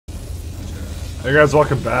Hey guys,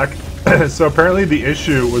 welcome back. So apparently the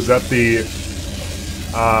issue was that the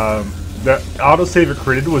autosave it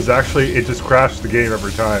created was actually, it just crashed the game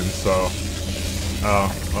every time, so...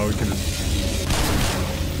 well, we can just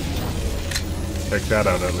take that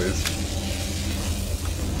out at least.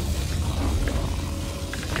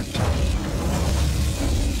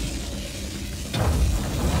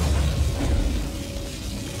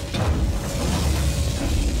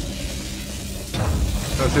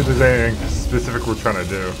 Let's see if there's anything specific we're trying to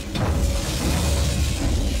do.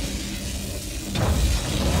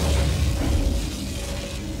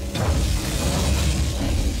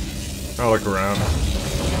 I'll look around.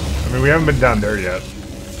 I mean, we haven't been down there yet.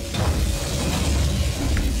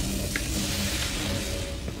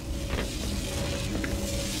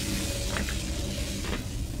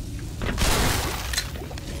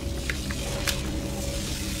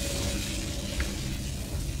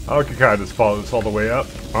 I could kind of just follow this all the way up,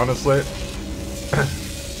 honestly.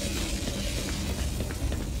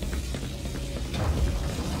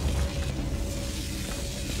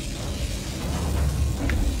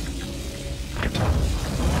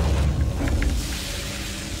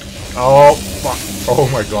 Oh, fuck. Oh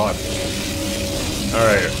my god.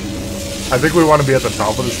 Alright. I think we want to be at the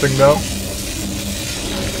top of this thing, though.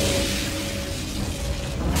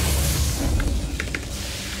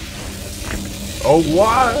 Oh,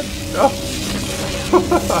 what? No.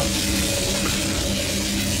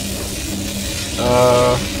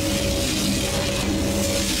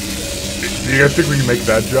 Do you guys think we can make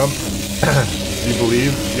that jump? Do you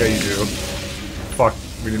believe? Yeah, you do. Fuck,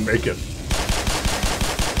 we didn't make it.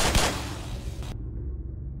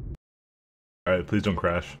 Alright, please don't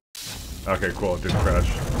crash. Okay, cool, it didn't crash.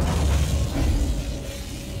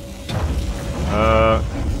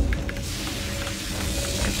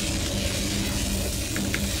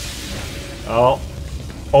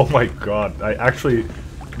 Oh my god, I actually,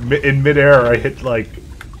 in midair, I hit, like,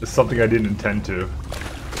 something I didn't intend to.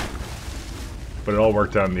 But it all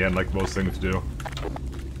worked out in the end, like most things do.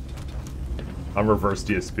 I'm reverse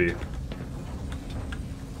DSP.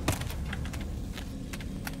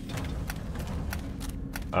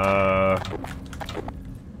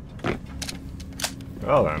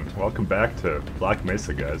 Well then, welcome back to Black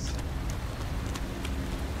Mesa, guys.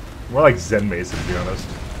 More like Zen Mesa, to be honest.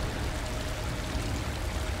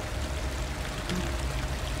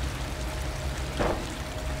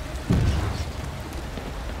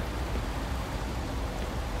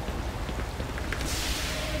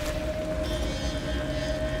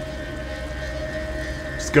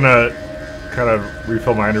 Just gonna kind of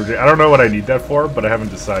refill my energy. I don't know what I need that for, but I haven't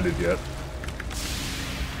decided yet.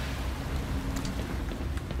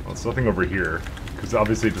 Well, it's nothing over here, because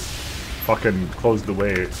obviously it just fucking closed the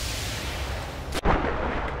way.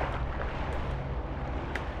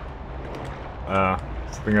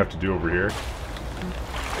 Something I have to do over here.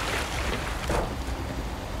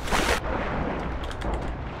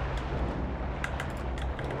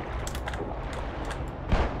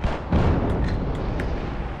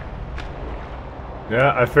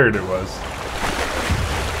 Yeah, I figured it was.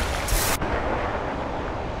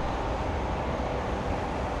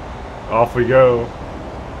 Off we go.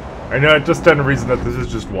 I know it just stands to reason that this is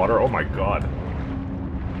just water. Oh my god.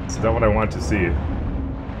 Is that what I wanted to see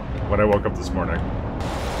when I woke up this morning?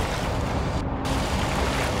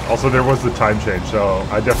 Also, there was the time change, so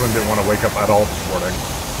I definitely didn't want to wake up at all this morning.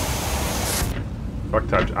 Fuck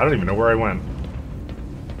time change. I don't even know where I went.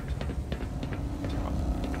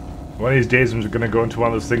 One of these days I'm just gonna go into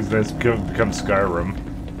one of those things and it's gonna become Skyrim.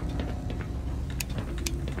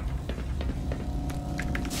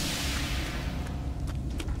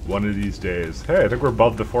 One of these days. Hey, I think we're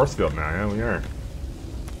above the force field now. Yeah, we are.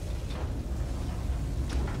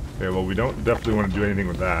 Okay, well, we don't definitely want to do anything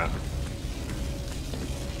with that.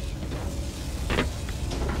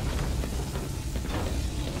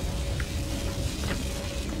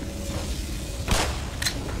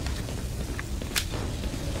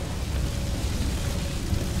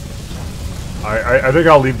 I think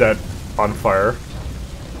I'll leave that on fire.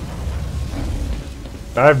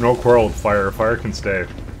 I have no quarrel with fire. Fire can stay.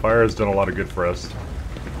 Fire has done a lot of good for us.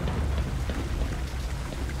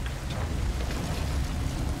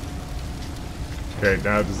 Okay,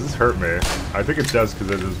 now does this hurt me? I think it does because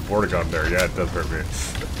there's Vortigon there. Yeah, it does hurt me.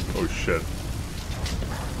 Oh shit.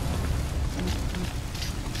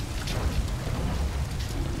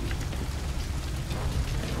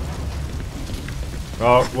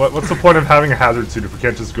 Oh, what's the point of having a hazard suit if we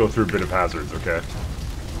can't just go through a bit of hazards, okay?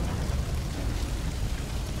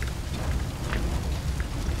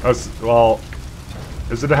 Well,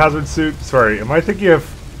 is it a hazard suit? Sorry, am I thinking of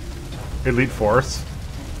Elite Force?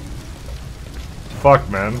 fuck,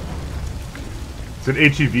 man? It's an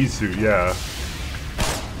HEV suit, yeah.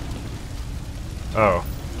 Oh.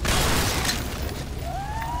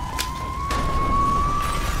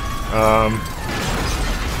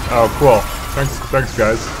 Oh, cool. Thanks,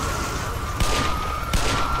 guys.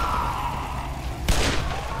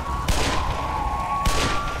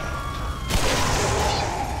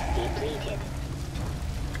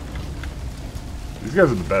 These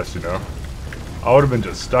guys are the best, you know. I would have been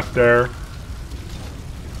just stuck there.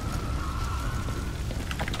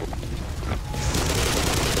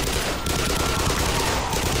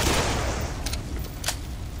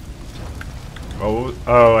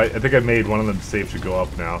 Oh, I think I made one of them safe to go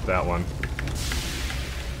up now, that one.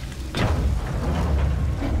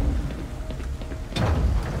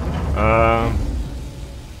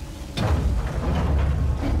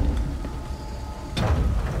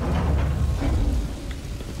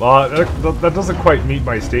 Well, that doesn't quite meet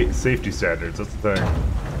my safety standards, that's the thing.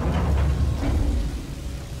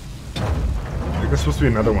 I think there's supposed to be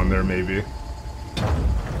another one there, maybe.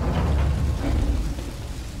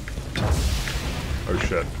 Oh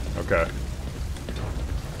shit, okay.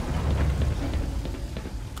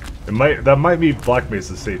 That might meet Black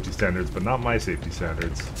Mesa's safety standards, but not my safety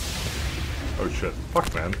standards. Oh shit,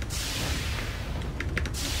 fuck, man.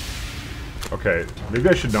 Okay, maybe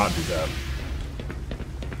I should not do that.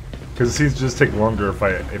 Because it seems to just take longer if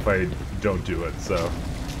I don't do it, so.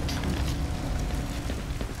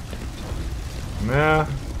 Nah.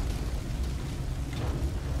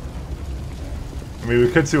 I mean, we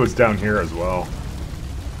could see what's down here as well.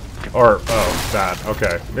 Or, oh, that,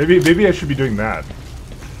 okay. Maybe I should be doing that.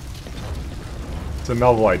 It's a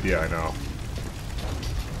novel idea, I know.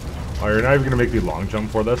 Oh, you're not even gonna make me long jump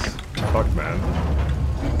for this? Fuck, man.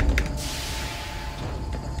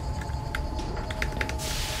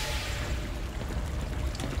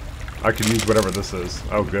 I can use whatever this is.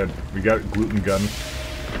 Oh, good. We got gluten gun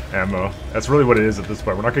ammo. That's really what it is at this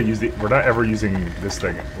point. We're not gonna use we're not ever using this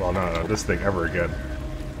thing. Well, no, this thing ever again.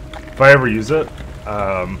 If I ever use it,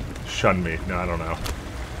 shun me. No, I don't know.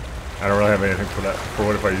 I don't really have anything for that. For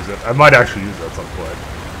what if I use it? I might actually use it at some point.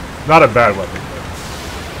 Not a bad weapon, but.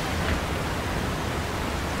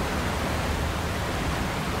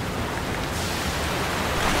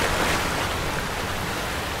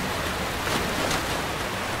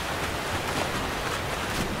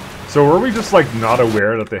 So were we just like not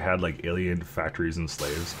aware that they had like alien factories and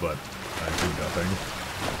slaves, but I do nothing?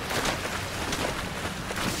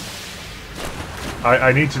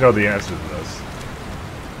 I need to know the answer to this.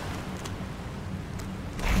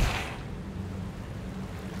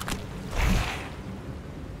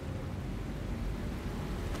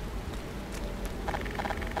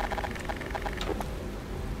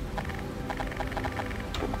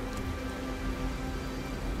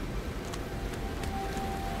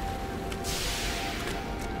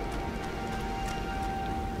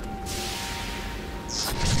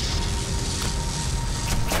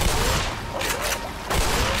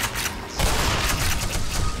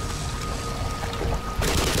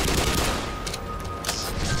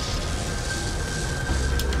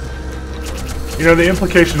 You know, the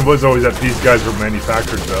implication was always that these guys were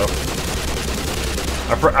manufactured, though.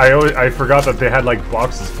 I forgot that they had, like,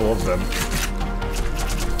 boxes full of them.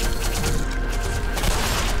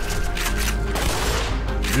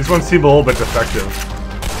 These ones seem a little bit defective.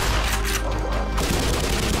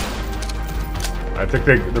 I think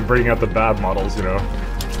they're bringing out the bad models, you know.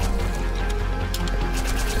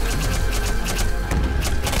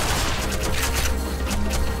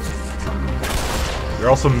 They're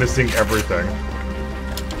also missing everything.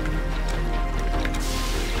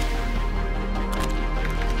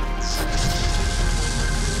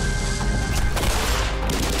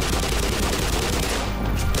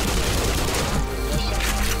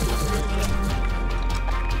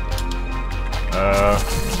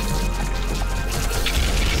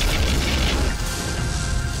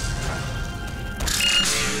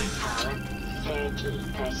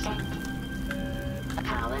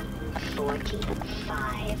 Power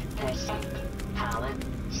 45%. Power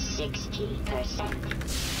 60%.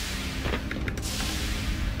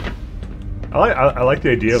 I like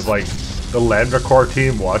the idea of like the Land Corps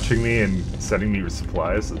team watching me and sending me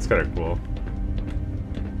supplies. It's kind of cool.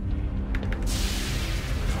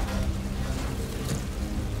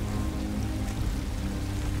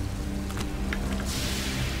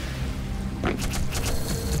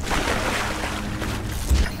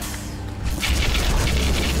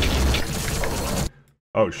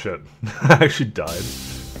 Oh shit. I actually died.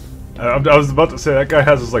 I was about to say, that guy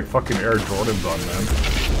has his like fucking Air Jordans on, man.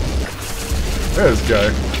 There's this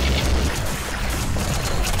guy.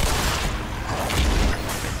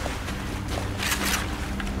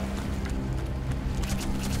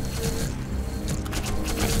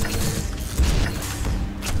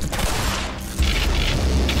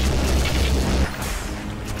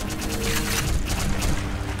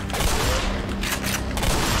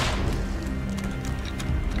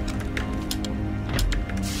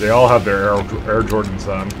 They all have their Air Jordans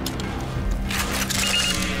on.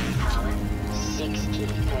 Power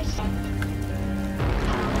 60%.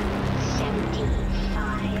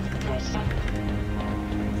 Power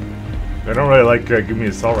 75%. They don't really like give me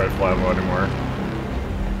assault rifle ammo anymore.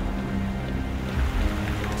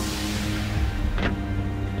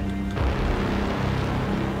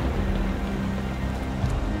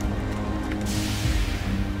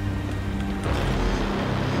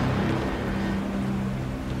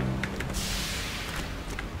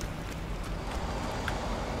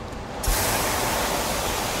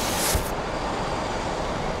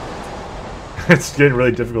 It's getting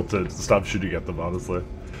really difficult to stop shooting at them, honestly.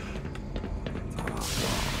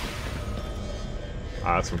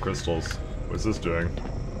 Ah, some crystals. What's this doing?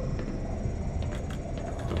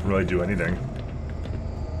 Doesn't really do anything.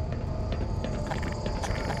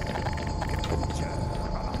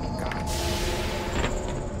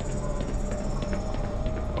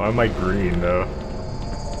 Why am I green, though?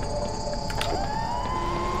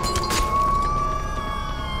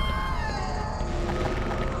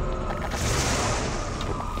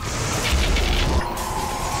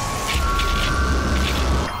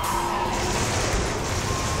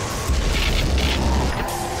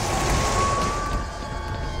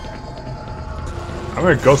 I'm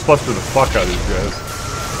gonna Ghostbuster the fuck out of these guys.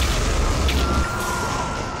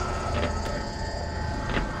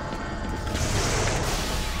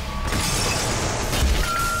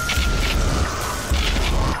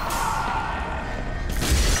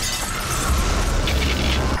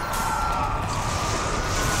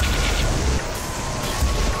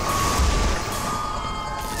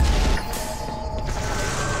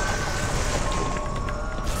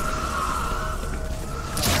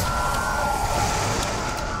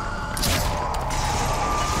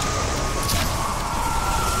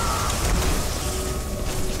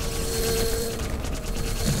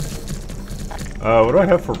 What do I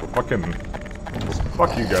have for fucking...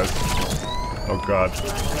 Fuck you guys. Oh god.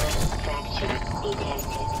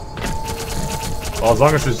 Well, as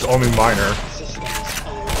long as it's only minor.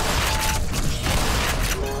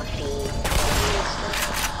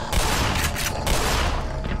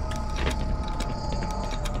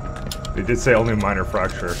 They did say only minor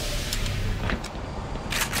fracture.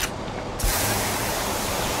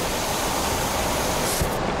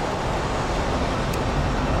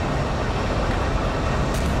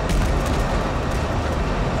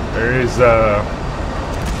 There is,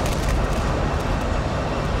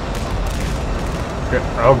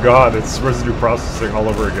 oh god, it's residue processing all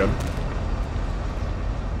over again.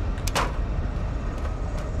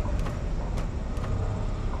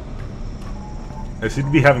 I seem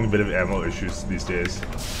to be having a bit of ammo issues these days.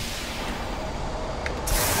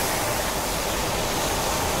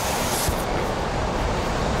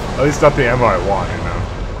 At least not the ammo I want, you know.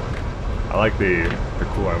 I like the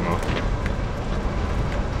cool ammo.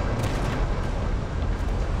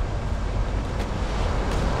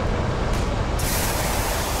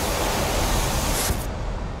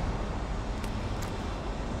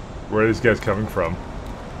 Where are these guys coming from?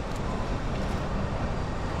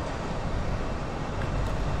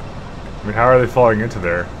 I mean, how are they falling into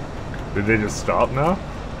there? Did they just stop now?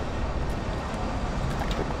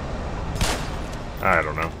 I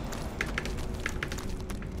don't know.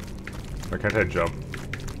 Why can't I jump?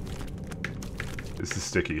 This is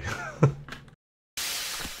sticky.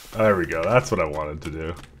 There we go, that's what I wanted to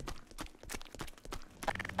do.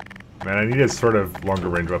 Man, I need a sort of longer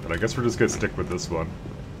range weapon. I guess we're just gonna stick with this one.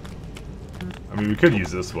 I mean, we could use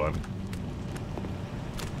this one.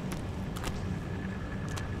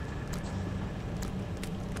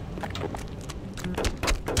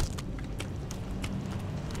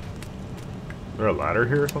 Is there a ladder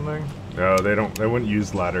here or something? No, they don't. They wouldn't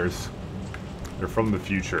use ladders. They're from the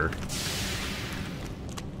future.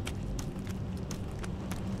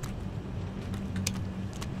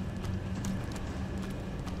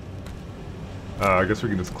 I guess we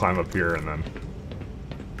can just climb up here and then...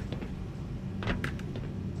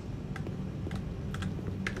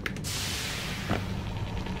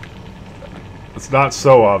 It's not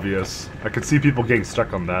so obvious. I could see people getting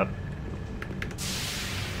stuck on that.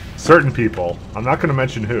 Certain people. I'm not going to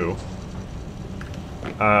mention who.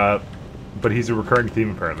 But he's a recurring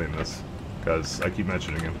theme apparently in this. Because I keep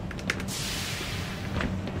mentioning him.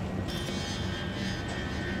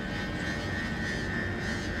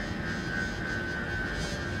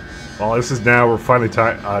 Well, this is now, we're finally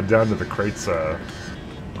down to the crates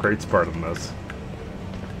part of this.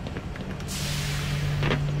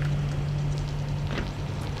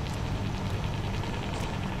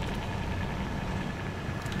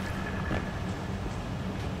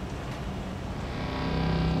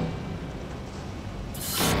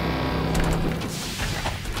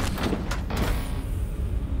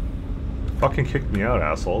 fucking kick me out,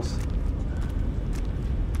 assholes.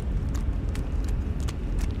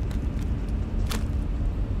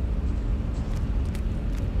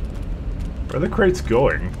 Where are the crates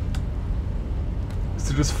going?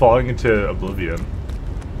 Is it just falling into oblivion?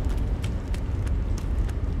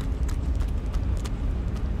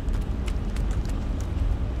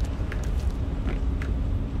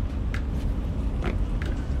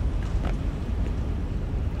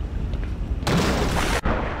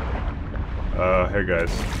 Hey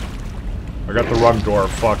guys. I got the wrong door,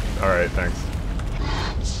 fuck. Alright, thanks.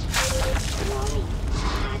 Warning.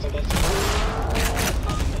 Hazardous.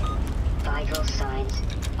 Vital signs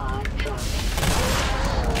are dropping.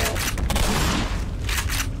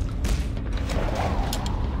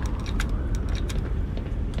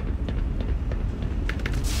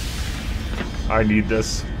 I need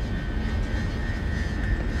this.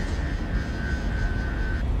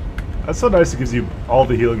 That's so nice, it gives you all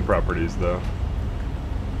the healing properties though.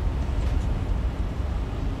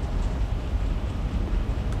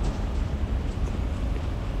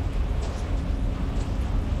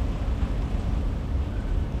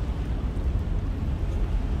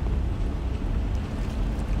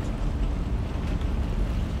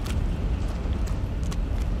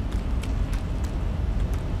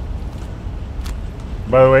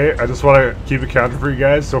 By the way, I just want to keep it counted for you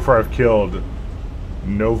guys. So far I've killed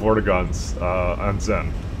no Vortigons on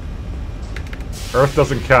Zen. Earth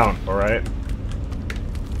doesn't count, alright?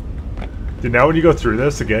 Dude, now when you go through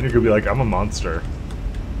this again, you're gonna be like, I'm a monster.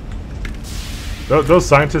 Those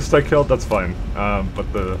scientists I killed, that's fine.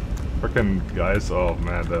 But the frickin' guys, oh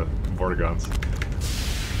man, the Vortigons.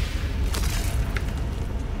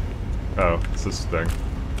 Oh, it's this thing.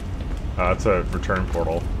 It's a return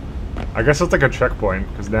portal. I guess it's like a checkpoint,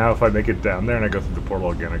 because now if I make it down there and I go through the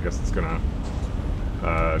portal again, I guess it's gonna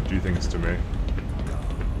do things to me.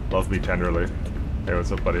 Love me tenderly. Hey,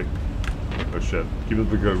 what's up, buddy? Oh shit. Keep up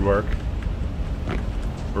the good work.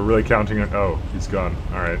 We're really counting on— oh, he's gone.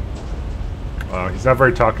 Alright. He's not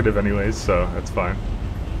very talkative anyways, so that's fine.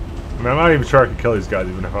 I mean, I'm not even sure I could kill these guys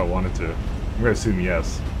even if I wanted to. I'm gonna assume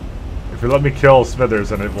yes. If you let me kill Smithers,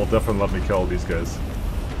 then it will definitely let me kill these guys.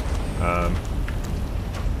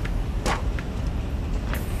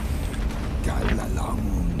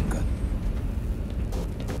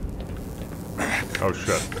 Oh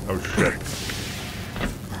shit. Oh shit.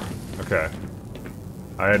 Okay.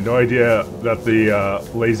 I had no idea that the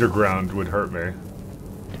laser ground would hurt me.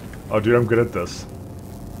 Oh dude, I'm good at this.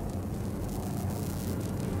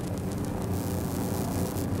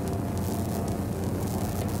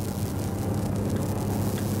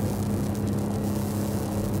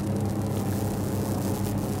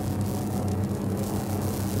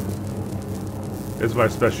 It's my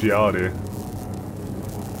speciality.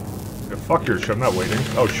 Yeah, fuck your shit, I'm not waiting.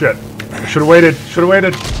 Oh shit. I should've waited! Should've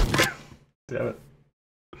waited! Damn it.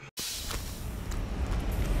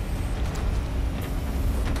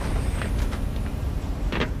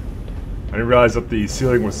 I didn't realize that the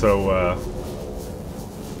ceiling was so,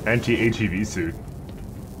 anti-HEV suit.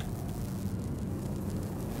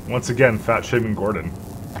 Once again, fat-shaming Gordon.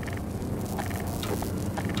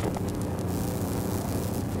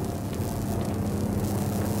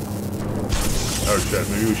 Oh shit,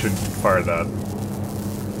 maybe we should fire that.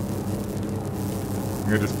 I'm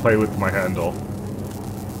gonna just play with my handle.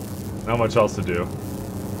 Not much else to do.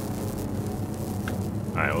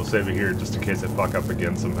 Alright, we'll save it here just in case I fuck up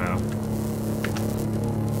again somehow.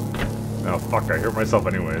 Oh fuck, I hurt myself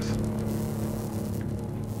anyways.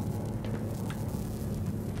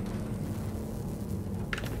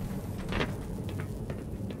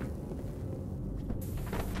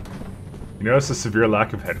 You notice a severe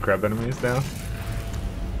lack of headcrab enemies now?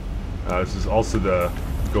 This is also the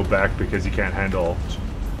go back because you can't handle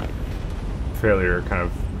failure kind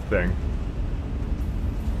of thing.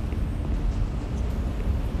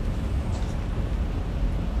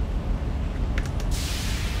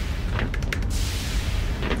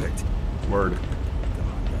 Word.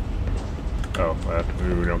 Oh,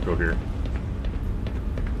 maybe we don't go here.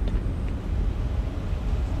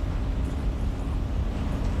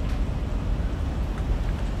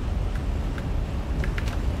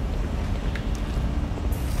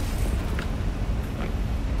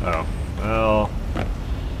 Oh, well,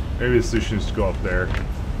 maybe the solution is to go up there.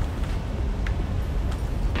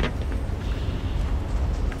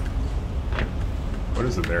 What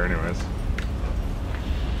is it there anyways?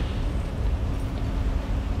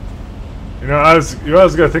 You know, I was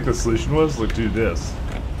gonna think the solution was, like, do this.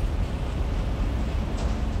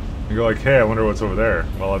 You go like, hey, I wonder what's over there.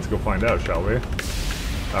 Well, let's go find out, shall we?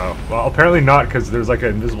 Oh, well, apparently not, because there's like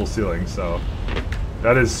an invisible ceiling, so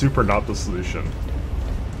That is super not the solution.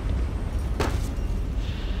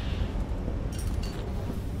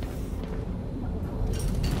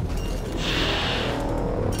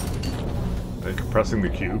 And compressing the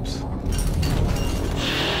cubes.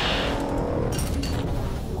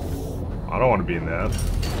 I don't want to be in that.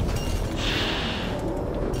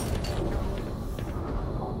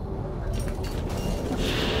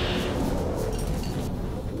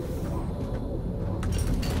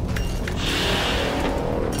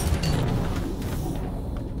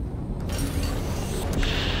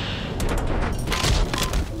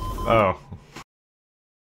 Oh.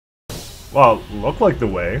 Well, looked like the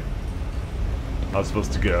way I was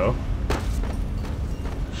supposed to go.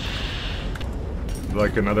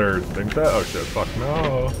 Like another thing that? Oh shit, fuck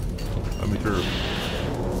no. Let me through.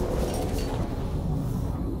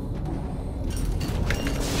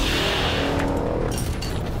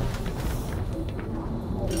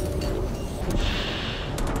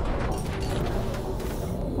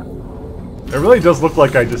 It really does look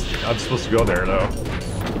like I'm supposed to go there though.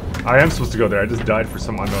 I am supposed to go there, I just died for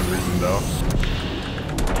some unknown reason though.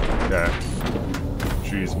 Okay.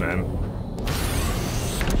 Jeez, man.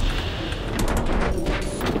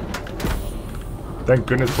 Thank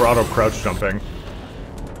goodness for auto crouch jumping.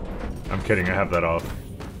 I'm kidding, I have that off.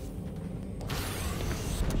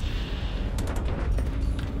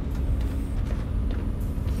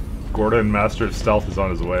 Gordon, Master of Stealth, is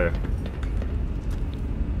on his way.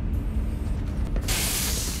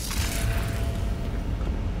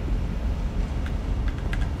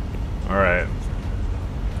 Alright.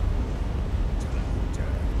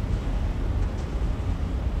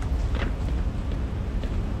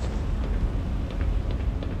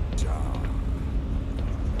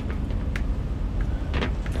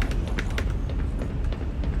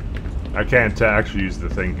 I can't actually use the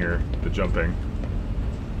thing here, the jumping.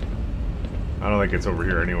 I don't think it's over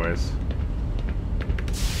here anyways.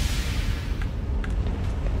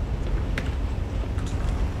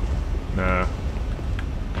 Nah.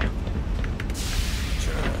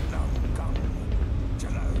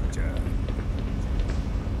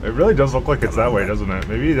 It really does look like it's that way, doesn't it?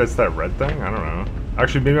 Maybe that's that red thing? I don't know.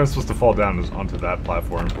 Actually, maybe I'm supposed to fall down onto that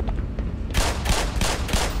platform.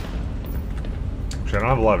 Actually, I don't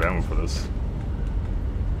have a lot of ammo for this.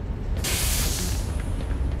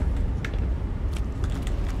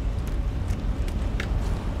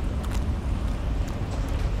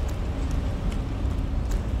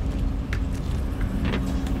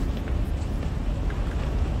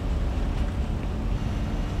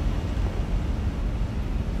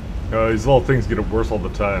 These little things get worse all the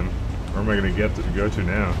time. Where am I going to go to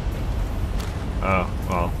now? Oh,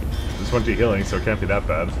 well. This went to healing, so it can't be that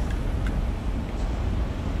bad.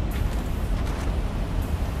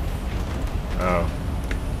 Oh.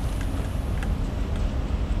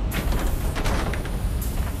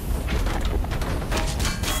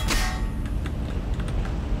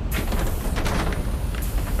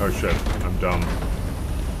 Oh shit, I'm dumb.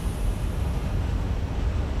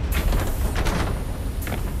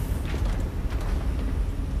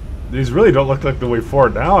 These really don't look like the way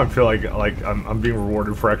forward. Now I feel like I'm being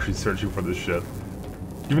rewarded for actually searching for this shit.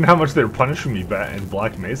 Given how much they're punishing me back in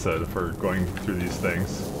Black Mesa for going through these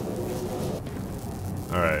things.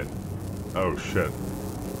 Alright. Oh shit.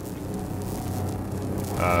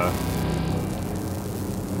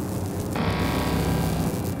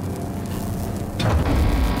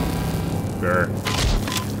 Sure.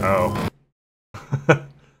 Oh.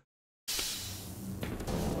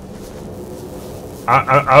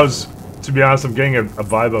 I was, to be honest, I'm getting a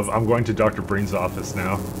vibe of I'm going to Dr. Breen's office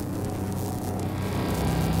now.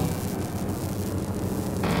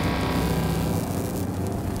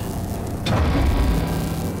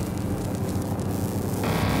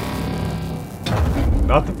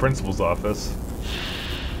 Not the principal's office.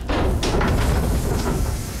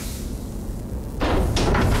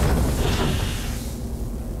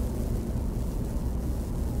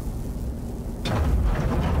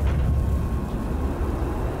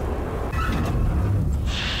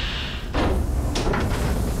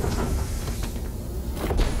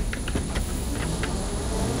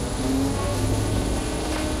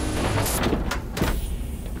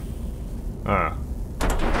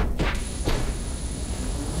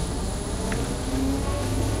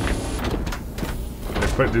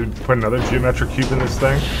 Did put another geometric cube in this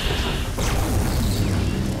thing?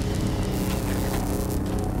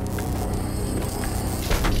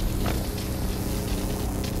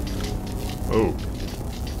 Oh.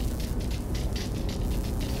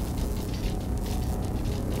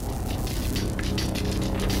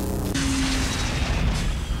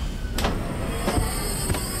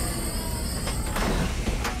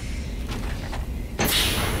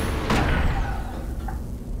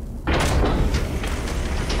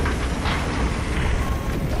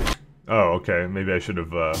 okay, maybe I should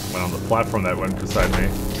have went on the platform that went beside me.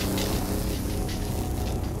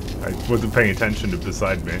 I wasn't paying attention to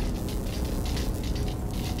beside me.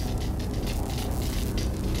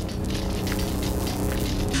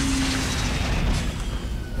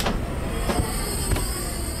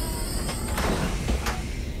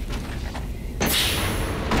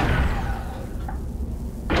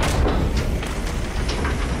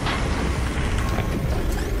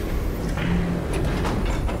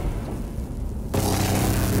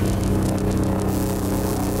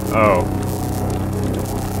 Oh.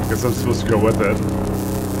 Guess I'm supposed to go with it.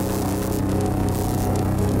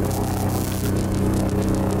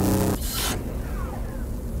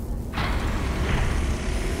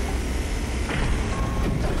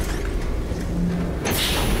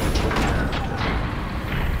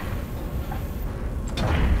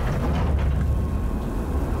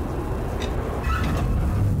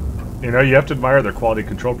 You know, you have to admire their quality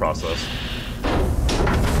control process.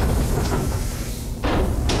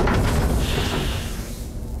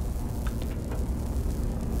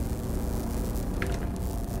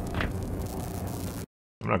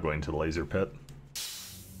 I'm not going to the laser pit.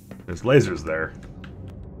 There's lasers there.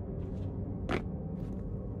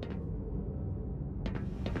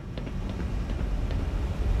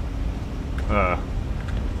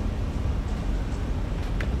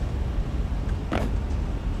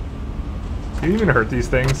 Can you even hurt these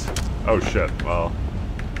things? Oh shit, well.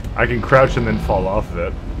 I can crouch and then fall off of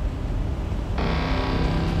it.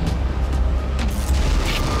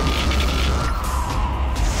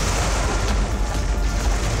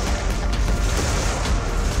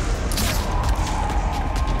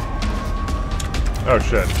 Oh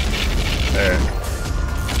shit. Hey.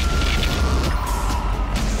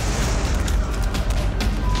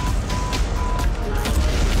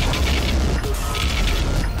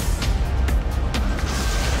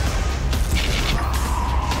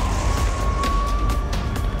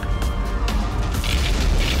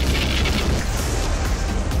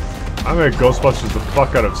 I'm gonna Ghostbusters the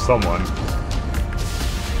fuck out of someone.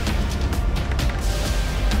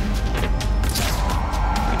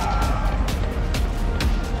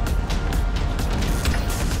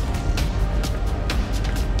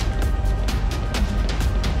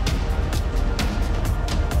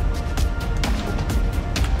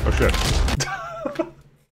 Oh shit.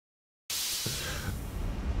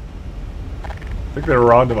 I think they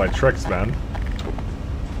were on to my tricks, man.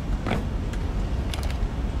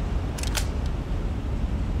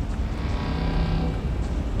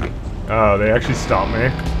 Oh, they actually stopped me.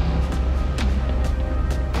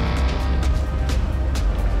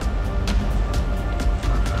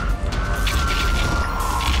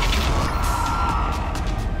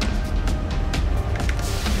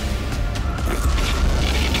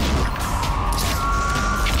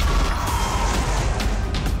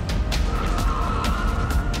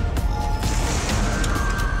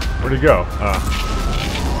 Where'd he go?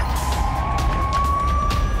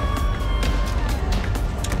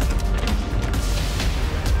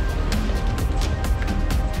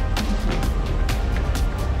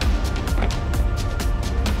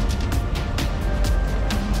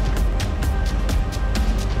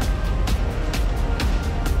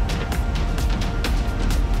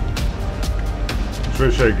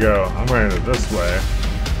 Where should I go? I'm going it this way.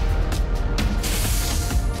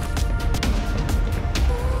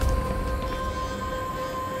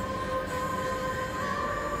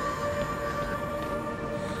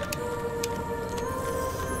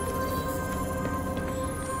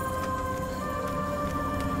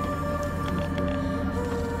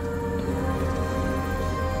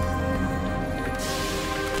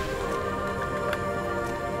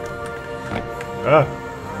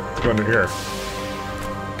 Let's go into here.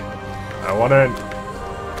 I want in.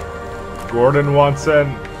 Gordon wants in.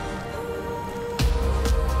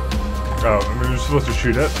 Oh, I mean, you're supposed to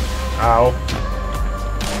shoot it. Ow.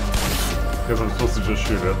 Guess I'm supposed to just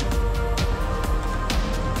shoot it.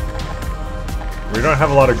 We don't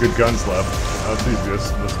have a lot of good guns left. Let's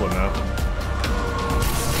use this one now.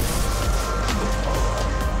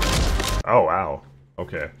 Oh, wow.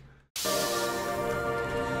 Okay.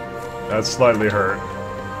 That's slightly hurt.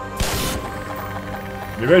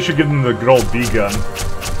 Maybe I should give them the good old B-gun.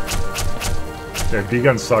 Okay,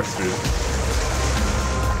 B-gun sucks, dude.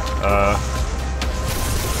 Oh.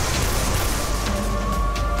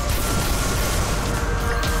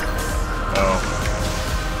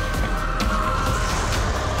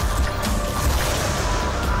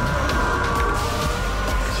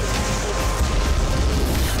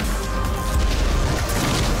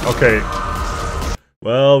 Okay.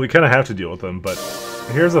 Well, we kind of have to deal with them, but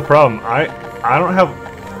here's the problem. I don't have...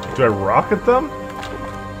 Do I rocket them?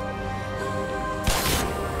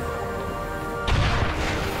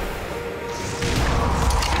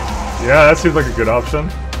 Yeah, that seems like a good option.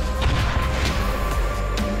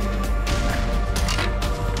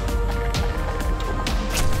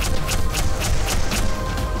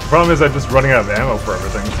 The problem is I'm just running out of ammo for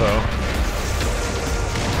everything, so...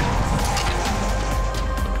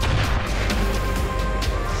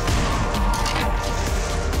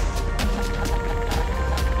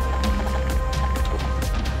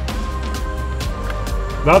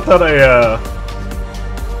 Not that I,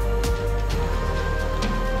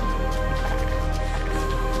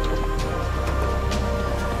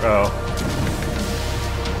 Oh.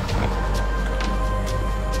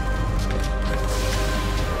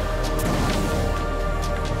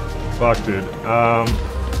 Fuck, dude.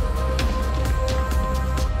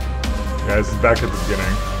 Guys, it's back at the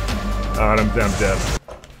beginning. And I'm dead.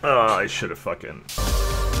 Oh, I should have fucking...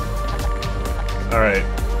 Alright.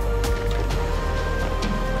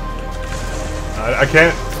 I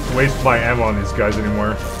can't waste my ammo on these guys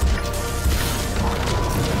anymore.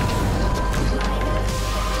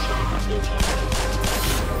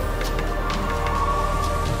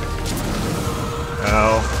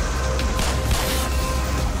 Ow.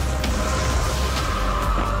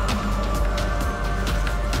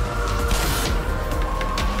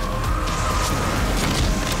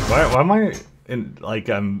 Why am I in, like,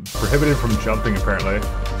 I'm prohibited from jumping apparently.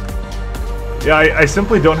 Yeah, I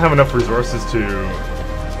simply don't have enough resources to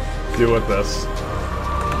deal with this.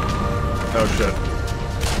 Oh shit.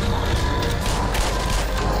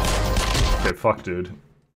 Okay, fuck, dude.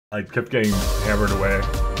 I kept getting hammered away.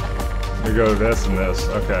 We go this and this.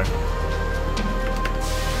 Okay.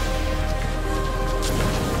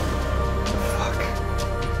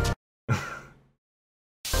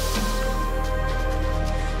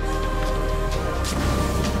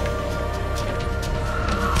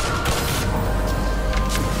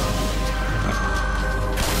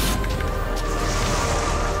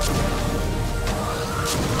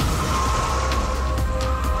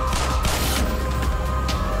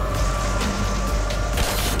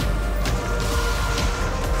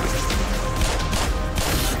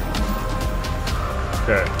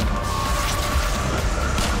 Okay.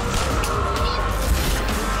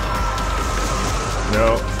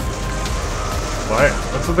 No. Why?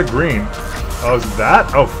 What's with the green? Oh, is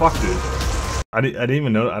that? Oh, fuck, dude. I didn't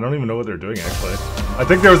even know. I don't even know what they're doing, actually. I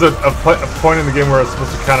think there was a point in the game where it's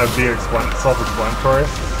supposed to kind of be self-explanatory.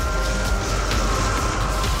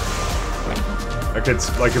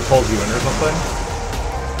 Like it pulls you in or something.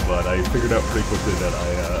 But I figured out pretty quickly that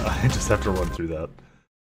I just have to run through that.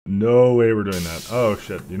 No way we're doing that. Oh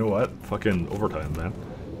shit, you know what? Fucking overtime, man.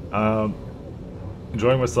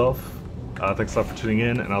 Enjoying myself. Thanks a lot for tuning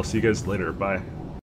in, and I'll see you guys later. Bye.